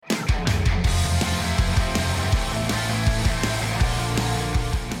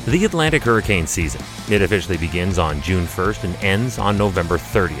The Atlantic hurricane season. It officially begins on June 1st and ends on November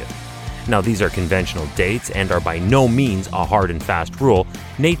 30th. Now, these are conventional dates and are by no means a hard and fast rule.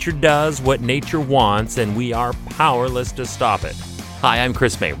 Nature does what nature wants, and we are powerless to stop it. Hi, I'm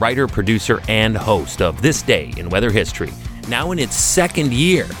Chris May, writer, producer, and host of This Day in Weather History, now in its second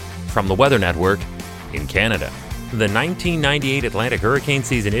year from the Weather Network in Canada. The 1998 Atlantic hurricane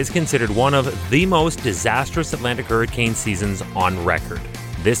season is considered one of the most disastrous Atlantic hurricane seasons on record.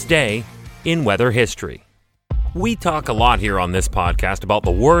 This day in weather history. We talk a lot here on this podcast about the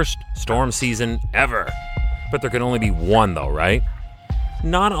worst storm season ever. But there can only be one though, right?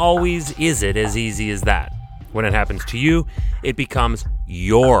 Not always is it as easy as that. When it happens to you, it becomes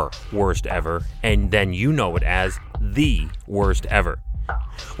your worst ever, and then you know it as the worst ever.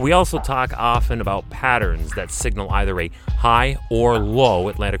 We also talk often about patterns that signal either a high or low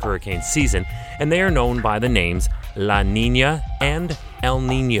Atlantic hurricane season, and they are known by the names La Niña and El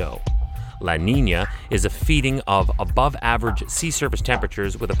Niño. La Niña is a feeding of above-average sea surface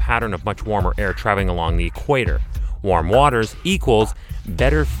temperatures with a pattern of much warmer air traveling along the equator. Warm waters equals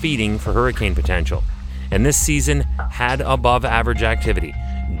better feeding for hurricane potential. And this season had above-average activity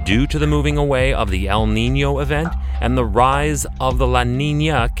due to the moving away of the El Niño event and the rise of the La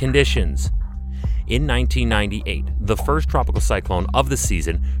Niña conditions. In 1998, the first tropical cyclone of the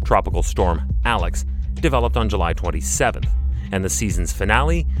season, Tropical Storm Alex, developed on July 27th. And the season's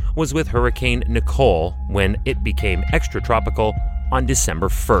finale was with Hurricane Nicole when it became extratropical on December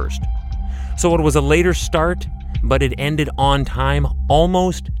 1st. So it was a later start, but it ended on time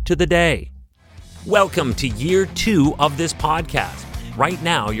almost to the day. Welcome to year 2 of this podcast. Right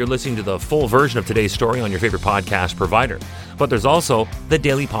now, you're listening to the full version of today's story on your favorite podcast provider, but there's also the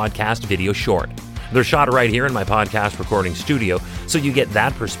daily podcast video short. They're shot right here in my podcast recording studio, so you get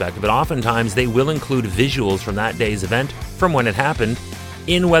that perspective, but oftentimes they will include visuals from that day's event from when it happened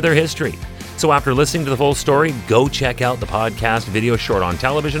in weather history. So after listening to the full story, go check out the podcast video short on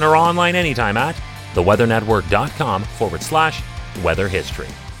television or online anytime at theweathernetwork.com/weather history.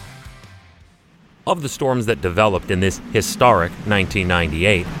 Of the storms that developed in this historic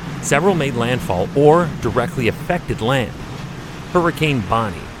 1998, several made landfall or directly affected land. Hurricane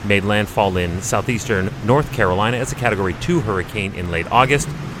Bonnie made landfall in southeastern North Carolina as a Category 2 hurricane in late August.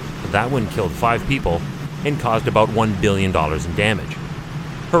 That one killed 5 people and caused about $1 billion in damage.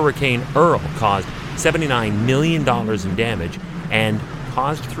 Hurricane Earl caused $79 million in damage and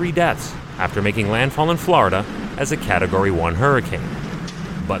caused 3 deaths after making landfall in Florida as a Category 1 hurricane.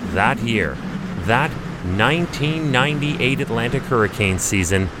 But that year, that 1998 Atlantic hurricane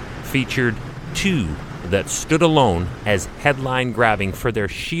season featured 2 that stood alone as headline-grabbing for their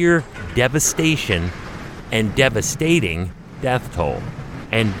sheer devastation and devastating death toll.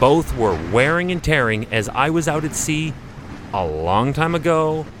 And both were wearing and tearing as I was out at sea a long time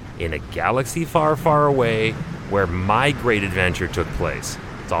ago in a galaxy far, far away where my great adventure took place.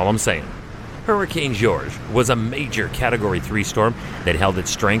 That's all I'm saying. Hurricane George was a major Category 3 storm that held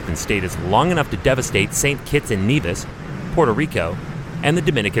its strength and status long enough to devastate St. Kitts and Nevis, Puerto Rico, and the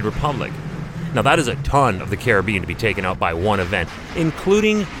Dominican Republic. Now that is a ton of the Caribbean to be taken out by one event,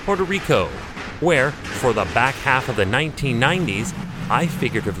 including Puerto Rico, where, for the back half of the 1990s, I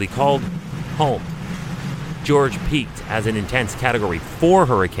figuratively called home. George peaked as an intense Category 4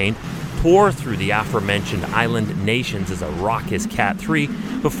 hurricane, tore through the aforementioned island nations as a raucous Cat 3,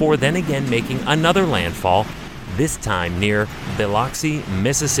 before then again making another landfall, this time near Biloxi,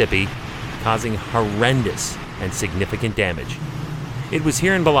 Mississippi, causing horrendous and significant damage. It was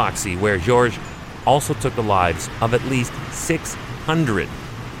here in Biloxi where George also took the lives of at least 600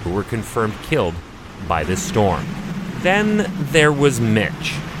 who were confirmed killed by this storm. Then there was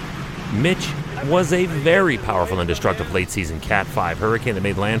Mitch. Mitch was a very powerful and destructive late-season Cat 5 hurricane that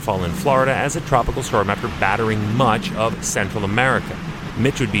made landfall in Florida as a tropical storm after battering much of Central America.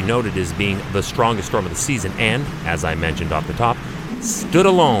 Mitch would be noted as being the strongest storm of the season and, as I mentioned off the top, stood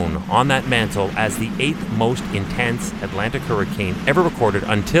alone on that mantle as the 8th most intense Atlantic hurricane ever recorded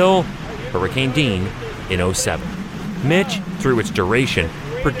until Hurricane Dean in 2007. Mitch, through its duration,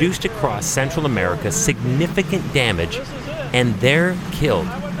 produced across Central America significant damage and there killed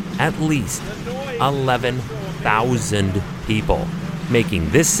at least 11,000 people, making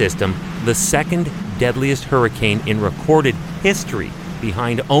this system the second deadliest hurricane in recorded history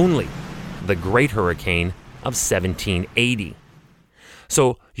behind only the Great Hurricane of 1780.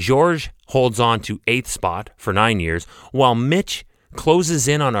 So George holds on to 8th spot for 9 years, while Mitch closes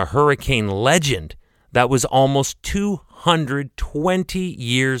in on a hurricane legend that was almost 220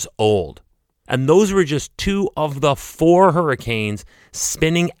 years old. And those were just 2 of the 4 hurricanes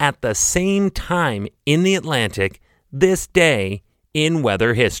spinning at the same time in the Atlantic this day in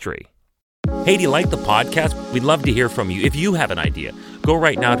weather history. Hey, do you like the podcast? We'd love to hear from you. If you have an idea, go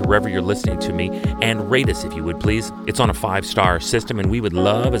right now to wherever you're listening to me and rate us if you would, please. It's on a 5-star system, and we would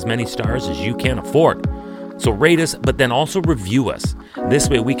love as many stars as you can afford. So rate us, but then also review us. This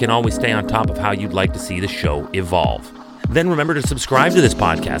way we can always stay on top of how you'd like to see the show evolve. Then remember to subscribe to this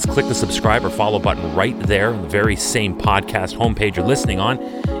podcast. Click the subscribe or follow button right there on the very same podcast homepage you're listening on.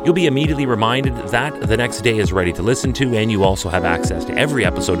 You'll be immediately reminded that the next day is ready to listen to, and you also have access to every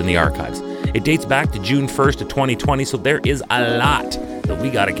episode in the archives. It dates back to June 1st of 2020, so there is a lot that we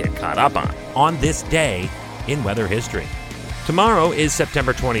got to get caught up on this day in weather history. Tomorrow is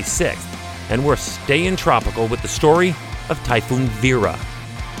September 26th, and we're staying tropical with the story of Typhoon Vera.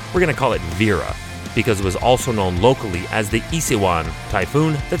 We're going to call it Vera, because it was also known locally as the Isaiwan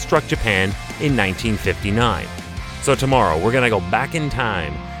typhoon that struck Japan in 1959. So tomorrow, we're going to go back in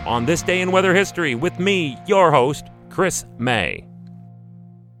time on this day in weather history with me, your host, Chris May.